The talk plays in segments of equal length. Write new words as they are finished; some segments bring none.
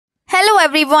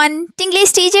everyone,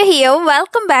 Tinglish teacher here.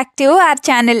 Welcome back to our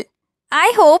channel. I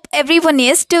hope everyone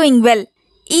is doing well.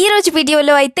 ఈ రోజు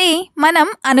వీడియోలో అయితే మనం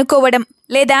అనుకోవడం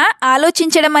లేదా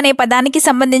ఆలోచించడం అనే పదానికి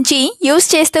సంబంధించి యూస్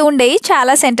చేస్తూ ఉండే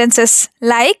చాలా సెంటెన్సెస్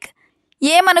లైక్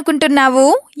ఏమనుకుంటున్నావు,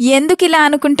 ఎందుకు ఇలా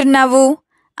అనుకుంటున్నావు,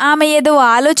 ఆమె ఏదో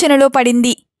ఆలోచనలో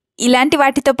పడింది, ఇలాంటి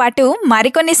వాటితో పాటు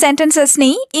మరికొన్ని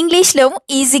సెంటెన్సెస్ని ఇంగ్లీష్లో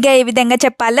ఈజీగా ఏ విధంగా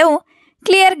చెప్పాలో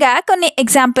క్లియర్గా కొన్ని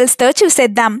ఎగ్జాంపుల్స్తో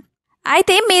చూసేద్దాం.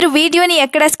 అయితే మీరు వీడియోని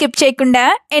ఎక్కడా స్కిప్ చేయకుండా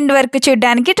ఎండ్ వరకు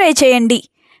చూడడానికి ట్రై చేయండి.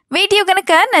 వీడియో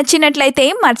కనుక నచ్చినట్లయితే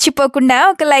మర్చిపోకుండా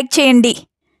ఒక లైక్ చేయండి.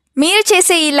 మీరు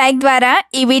చేసే ఈ లైక్ ద్వారా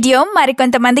ఈ వీడియో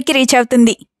మరికొంతమందికి రీచ్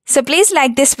అవుతుంది. So please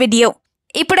like this video.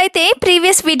 ఇప్పుడైతే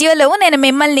ప్రీవియస్ వీడియోలో నేను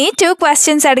మిమ్మల్ని 2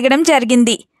 క్వశ్చన్స్ అడగడం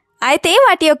జరిగింది. అయితే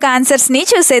వాటి యొక్క ఆన్సర్స్ని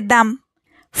చూసేద్దాం.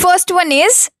 ఫస్ట్ వన్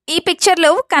ఈజ్, ఈ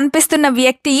పిక్చర్లో కనిపిస్తున్న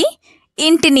వ్యక్తి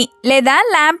ఇంటిని లేదా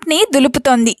ల్యాంప్ని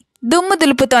దులుపుతోంది, దుమ్ము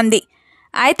దులుపుతోంది.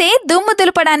 అయితే దుమ్ము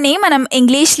దులపడాన్ని మనం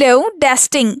ఇంగ్లీష్లో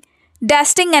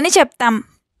డస్టింగ్ అని చెప్తాం.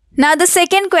 నా ద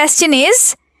సెకండ్ క్వశ్చన్ ఈజ్,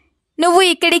 నువ్వు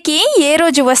ఇక్కడికి ఏ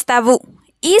రోజు వస్తావు?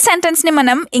 ఈ సెంటెన్స్ని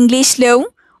మనం ఇంగ్లీష్లో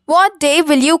what day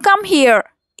will you come here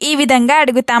ఈ విధంగా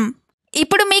అడుగుతాం.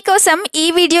 ఇప్పుడు మీకోసం ఈ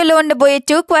వీడియోలో ఉండబోయే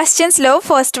 2 క్వశ్చన్స్లో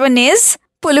ఫస్ట్ వన్ ఈజ్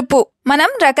పులుపు. మనం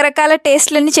రకరకాల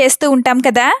టేస్ట్లని చేస్తూ ఉంటాం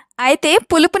కదా, అయితే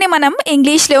పులుపుని మనం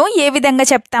ఇంగ్లీష్లో ఏ విధంగా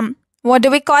చెప్తాం? What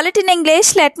do we call it in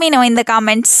English? Let me no in the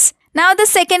comments. Now the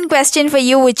second question for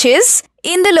you, which is,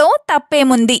 ఇందులో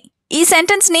తప్పేముంది? ఈ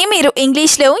సెంటెన్స్ని మీరు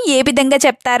ఇంగ్లీష్లో ఏ విధంగా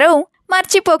చెప్తారో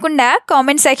మర్చిపోకుండా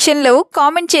కామెంట్ సెక్షన్లో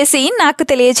కామెంట్ చేసి నాకు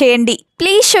తెలియచేయండి.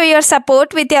 Please show your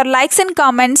support with your likes and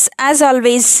comments as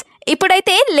always.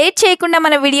 ఇప్పుడైతే లేట్ చేయకుండా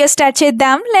మన వీడియో స్టార్ట్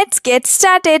చేద్దాం. Let's get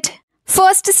started.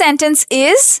 First sentence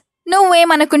is,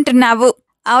 నువ్వేమనుకుంటున్నావు?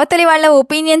 అవతలి వాళ్ళ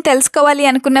ఒపీనియన్ తెలుసుకోవాలి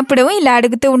అనుకున్నప్పుడు ఇలా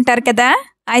అడుగుతూ ఉంటారు కదా,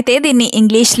 అయితే దీన్ని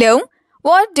ఇంగ్లీష్లో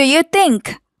what do you think,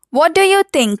 what do you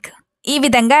think ఈ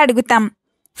విధంగా అడుగుతాం.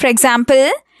 For example,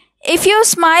 if you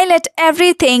smile at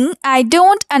everything I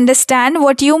don't understand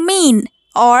what you mean,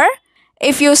 are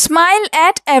if you smile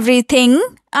at everything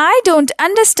I don't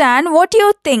understand what you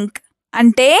think.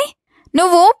 అంటే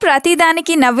నువ్వు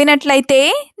ప్రతిదానికి నవ్వినట్లయితే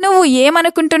నువ్వు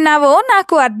ఏమనుకుంటున్నావో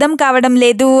నాకు అర్థం కావడం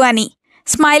లేదు అని.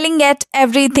 స్మైలింగ్ ఎట్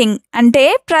ఎవ్రీథింగ్ అంటే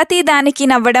ప్రతిదానికి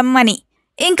నవ్వడం అని.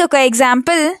 ఇంకొక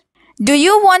example, do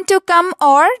you want to come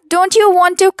or don't you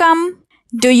want to come?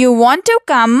 Do you want to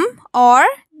come or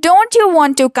don't you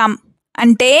want to come?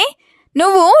 అంటే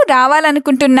నువ్వు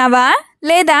రావాలనుకుంటున్నావా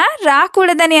లేదా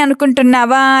రాకూడదని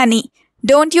అనుకుంటున్నావా అని.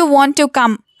 don't you want to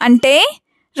come అంటే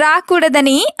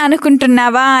రాకూడదని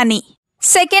అనుకుంటున్నావా అని.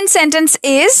 సెకండ్ సెంటెన్స్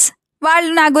ఈజ్,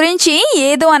 వాళ్ళు నా గురించి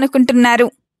ఏదో అనుకుంటున్నారు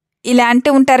ఇలా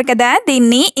అంటూ ఉంటారు కదా,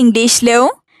 దీన్ని ఇంగ్లీష్లో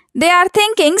they are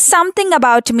thinking something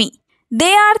about me, they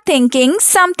are thinking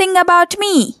something about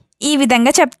me ఈ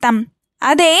విధంగా చెప్తాం.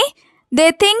 అదే they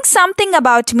think something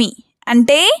about me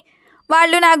అంటే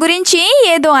వాళ్ళు నా గురించి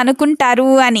ఏదో అనుకుంటారు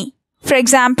అని. For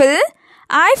example,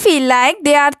 I feel like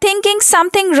they are thinking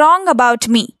something wrong about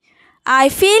me, I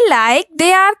feel like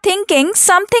they are thinking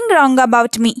something wrong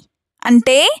about me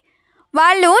అంటే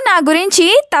వాళ్ళు నా గురించి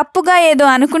తప్పుగా ఏదో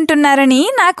అనుకుంటున్నారని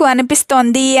నాకు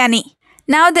అనిపిస్తోంది అని.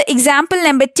 Now the example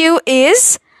number 2 is,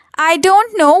 I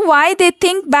don't know why they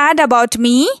think bad about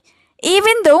me,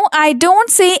 even though I don't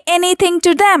say anything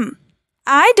to them.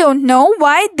 I don't know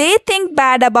why they think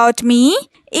bad about me,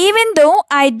 even though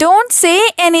I don't say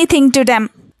anything to them.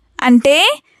 అంటే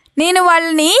నేను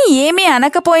వాళ్ళని ఏమీ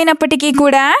అనకపోయినప్పటికీ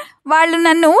కూడా వాళ్ళు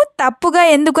నన్ను తప్పుగా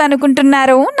ఎందుకు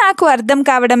అనుకుంటున్నారో నాకు అర్థం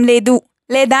కావడం లేదు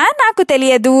లేదా నాకు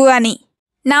తెలియదు అని.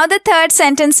 Now the third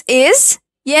sentence is,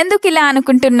 ఎందుకు ఇలా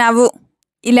అనుకుంటున్నావు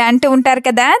ఇలా అంటూ ఉంటారు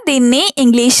కదా, దీన్ని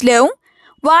ఇంగ్లీష్లో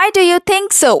why do you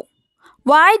think so,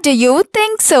 why do you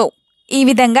think so ఈ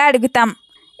విధంగా అడుగుతాం.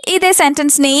 ఇదే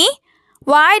సెంటెన్స్ని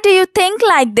why do you think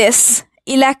like this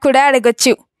ఇలా కూడా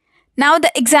అడగొచ్చు. Now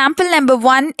the example number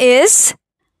 1 is,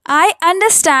 I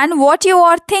understand what you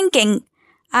are thinking,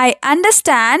 I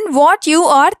understand what you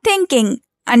are thinking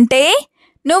అంటే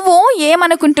నువ్వు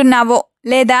ఏమనుకుంటున్నావో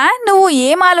లేదా నువ్వు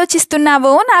ఏం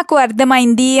ఆలోచిస్తున్నావో నాకు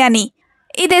అర్థమైంది అని.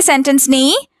 ఇదే సెంటెన్స్ని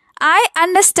I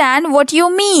understand what you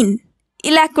mean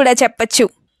ఇలా కూడా చెప్పచ్చు.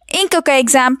 ఇంకొక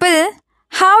example,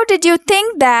 how did you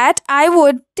think that I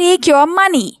would take your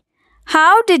money,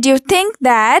 how did you think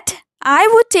that I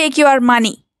would take your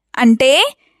money అంటే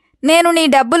నేను నీ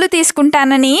డబ్బులు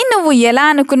తీసుకుంటానని నువ్వు ఎలా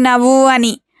అనుకున్నావు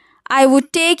అని. I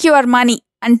would take your money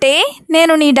అంటే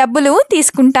నేను నీ డబ్బులు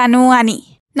తీసుకుంటాను అని.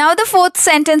 Now the fourth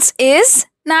sentence is,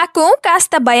 నాకు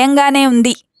కాస్త భయంగానే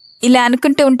ఉంది ఇలా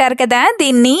అనుకుంటూ ఉంటారు కదా,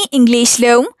 దీన్ని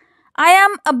ఇంగ్లీష్లో I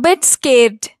am a bit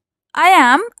scared, I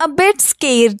am a bit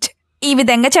scared ఈ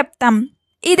విధంగా చెప్తాం.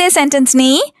 ఇదే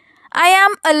సెంటెన్స్ని I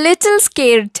am a little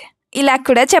scared ఇలా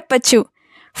కూడా చెప్పచ్చు.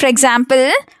 For example,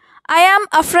 I am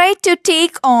afraid to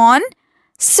take on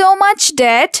so much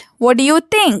debt. What do you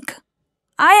think?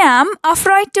 I am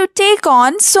afraid to take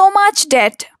on so much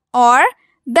debt or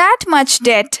that much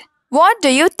debt. What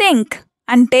do you think?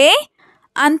 అంటే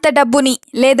అంత డబ్బుని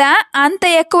లేదా అంత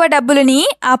ఎక్కువ డబ్బులని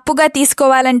అప్పుగా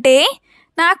తీసుకోవాలంటే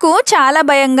నాకు చాలా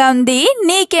భయంగా ఉంది,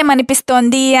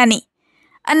 నీకేమనిపిస్తోంది అని.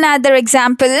 Another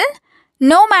example,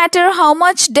 no matter how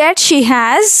much debt she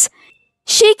has,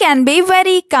 she can be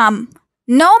very calm.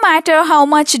 No matter how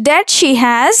much debt she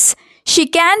has, she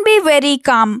can be very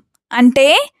calm. అంటే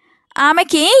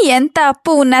ఆమెకి ఎంత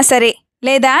అప్పు ఉన్నా సరే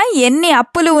లేదా ఎన్ని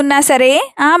అప్పులు ఉన్నా సరే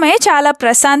ఆమె చాలా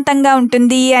ప్రశాంతంగా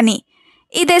ఉంటుంది అని.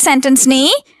 ఇదే సెంటెన్స్ని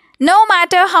no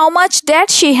matter how much debt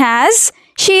she has,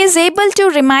 she is able to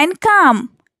remain calm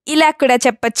ఇలా కూడా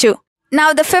చెప్పచ్చు. Now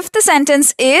the fifth sentence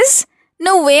is,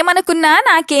 నువ్వేమనుకున్నా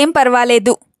నాకేం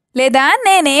పర్వాలేదు లేదా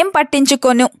నేనేం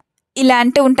పట్టించుకోను ఇలా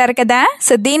అంటూ ఉంటారు కదా.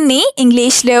 సో దీన్ని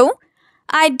ఇంగ్లీష్లో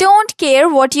I don't care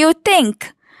what you think.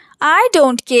 I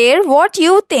don't care what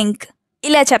you think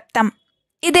ఇలా చెప్తాం.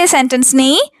 ఇదే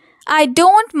సెంటెన్స్ని I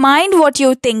don't mind what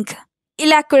you think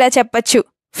ఇలా కూడా చెప్పచ్చు.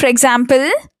 For example,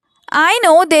 I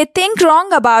know they think wrong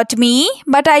about me,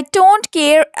 but I don't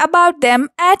care about them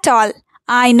at all.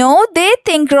 I know they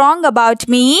think wrong about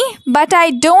me, but I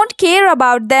don't care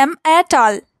about them at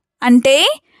all. అంటే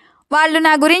వాళ్ళు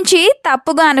నా గురించి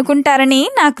తప్పుగా అనుకుంటారని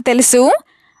నాకు తెలుసు,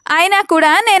 అయినా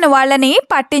కూడా నేను వాళ్ళని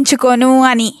పట్టించుకోను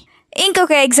అని.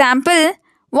 ఇంకొక example,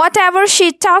 whatever she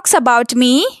talks about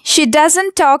me, she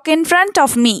doesn't talk in front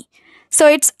of me. So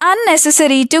it's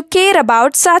unnecessary to care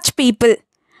about such people.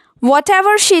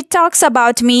 Whatever she talks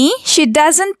about me, she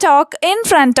doesn't talk in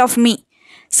front of me.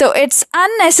 So it's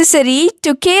unnecessary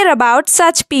to care about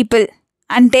such people.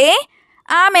 అంటే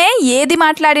ఆమె ఏది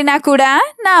మాట్లాడినా కూడా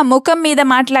నా ముఖం మీద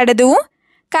మాట్లాడదు,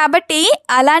 కాబట్టి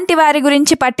అలాంటి వారి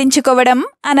గురించి పట్టించుకోవడం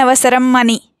అనవసరం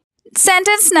అని.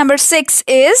 సెంటెన్స్ నెంబర్ 6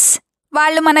 is,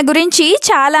 వాళ్ళు మన గురించి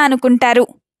చాలా అనుకుంటారు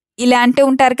ఇలా అంటూ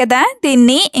ఉంటారు కదా.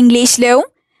 దీన్ని ఇంగ్లీష్లో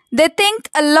they think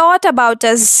a lot about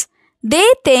us. They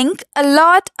think a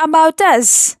lot about us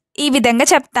ఈ విధంగా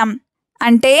చెప్తాం.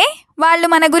 అంటే వాళ్ళు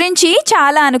మన గురించి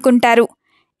చాలా అనుకుంటారు.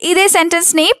 ఇదే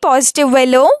సెంటెన్స్ని పాజిటివ్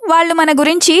వేలో వాళ్ళు మన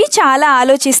గురించి చాలా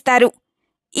ఆలోచిస్తారు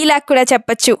ఇలా కూడా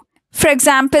చెప్పచ్చు. For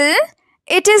example,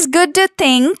 it is good to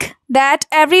think that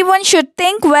everyone should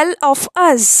think well of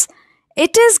us.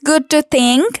 It is good to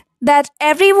think that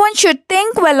everyone should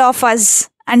think well of us.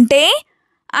 అంటే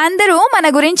అందరూ మన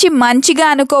గురించి మంచిగా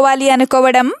అనుకోవాలి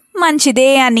అనుకోవడం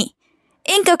మంచిదే అని.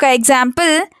 ఇంకొక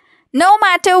example, no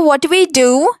matter what we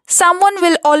do, someone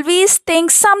will always think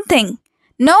something.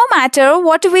 No matter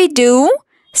what we do,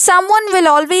 someone will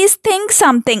always think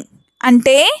something.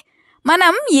 అంటే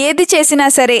మనం ఏది చేసినా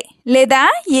సరే లేదా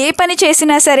ఏ పని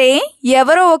చేసినా సరే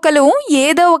ఎవరో ఒకరు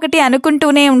ఏదో ఒకటి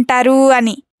అనుకుంటూనే ఉంటారు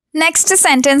అని. నెక్స్ట్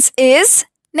సెంటెన్స్ ఈజ్,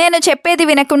 నేను చెప్పేది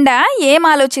వినకుండా ఏం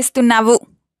ఆలోచిస్తున్నావు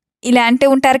ఇలా అంటూ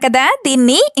ఉంటారు కదా.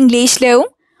 దీన్ని ఇంగ్లీష్లో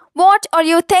what are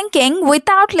you thinking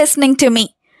without listening to me.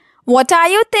 What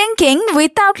are you thinking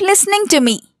without listening to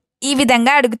me ఈ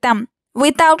విధంగా అడుగుతాం.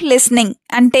 వితౌట్ లిస్నింగ్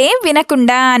అంటే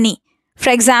వినకుండా అని.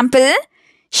 For example,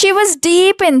 she was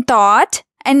deep in thought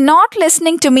and not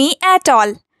listening to me at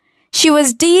all. She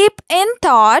was deep in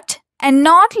thought and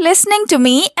not listening to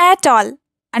me at all.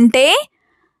 అంటే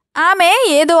ఆమె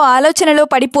ఏదో ఆలోచనలో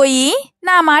పడిపోయి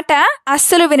నా మాట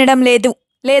అస్సలు వినడం లేదు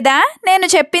లేదా నేను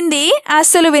చెప్పింది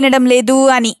అస్సలు వినడం లేదు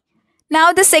అని. Now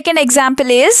the second example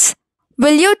is,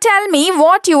 will you tell me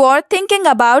what you are thinking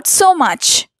about so much.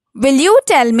 Will you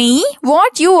tell me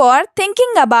what you are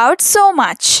thinking about so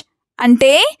much.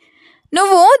 అంటే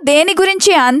నువ్వు దేని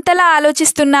గురించి అంతలా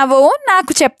ఆలోచిస్తున్నావో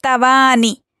నాకు చెప్తావా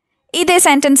అని. ఇదే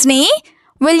సెంటెన్స్ని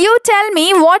will you tell me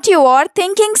what you are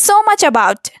thinking so much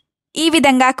about ఈ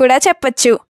విధంగా కూడా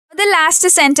చెప్పచ్చు. ద లాస్ట్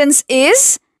సెంటెన్స్ ఈజ్,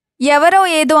 ఎవరో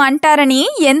ఏదో అంటారని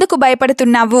ఎందుకు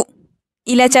భయపడుతున్నావు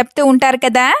ఇలా చెప్తూ ఉంటారు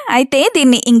కదా. అయితే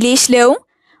దీన్ని ఇంగ్లీష్లో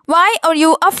why are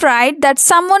you afraid that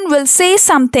someone will say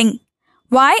something.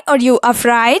 Why are you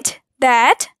afraid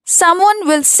that someone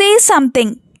will say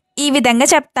something ఈ విధంగా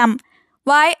చెప్తాం.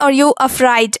 వై ఆర్ యూ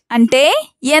అఫ్రైడ్ అంటే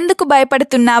ఎందుకు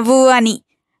భయపడుతున్నావు అని.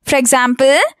 For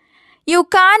example, you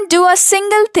can't do a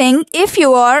single thing if you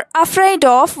are afraid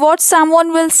of what someone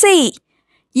will say.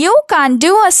 You can't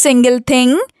do a single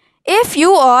thing if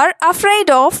you are afraid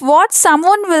of what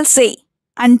someone will say.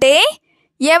 అంటే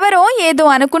ఎవరో ఏదో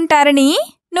అనుకుంటారని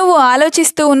నువ్వు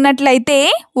ఆలోచిస్తూ ఉన్నట్లయితే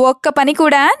ఒక్క పని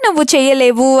కూడా నువ్వు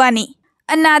చేయలేవు అని.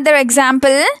 Another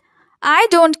example, I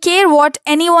don't care what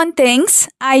anyone thinks.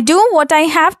 I do what I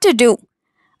have to do.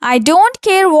 I don't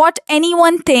care what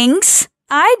anyone thinks.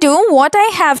 I do what I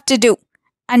have to do.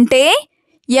 అంటే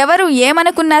ఎవరు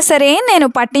ఏమనుకున్నా సరే నేను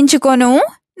పట్టించుకోను,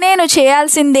 నేను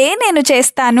చేయాల్సిందే నేను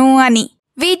చేస్తాను అని.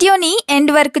 వీడియోని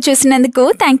ఎండ్ వరకు చూసినందుకు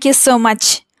థ్యాంక్ యూ సో మచ్.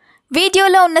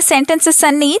 వీడియోలో ఉన్న సెంటెన్సెస్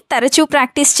అన్నీ తరచూ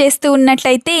ప్రాక్టీస్ చేస్తూ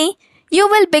ఉన్నట్లయితే you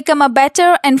will become a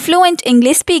better and fluent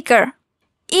English speaker.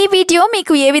 ఈ వీడియో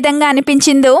మీకు ఏ విధంగా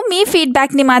అనిపించిందో మీ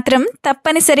ఫీడ్బ్యాక్ని మాత్రం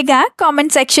తప్పనిసరిగా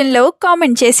కామెంట్ సెక్షన్లో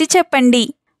కామెంట్ చేసి చెప్పండి.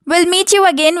 We'll meet you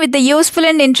again with a useful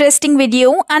and interesting video.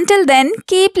 Until then,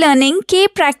 keep learning,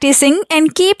 keep practicing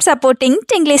and keep supporting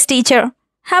Tinglish teacher.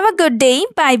 Have a good day.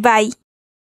 Bye bye.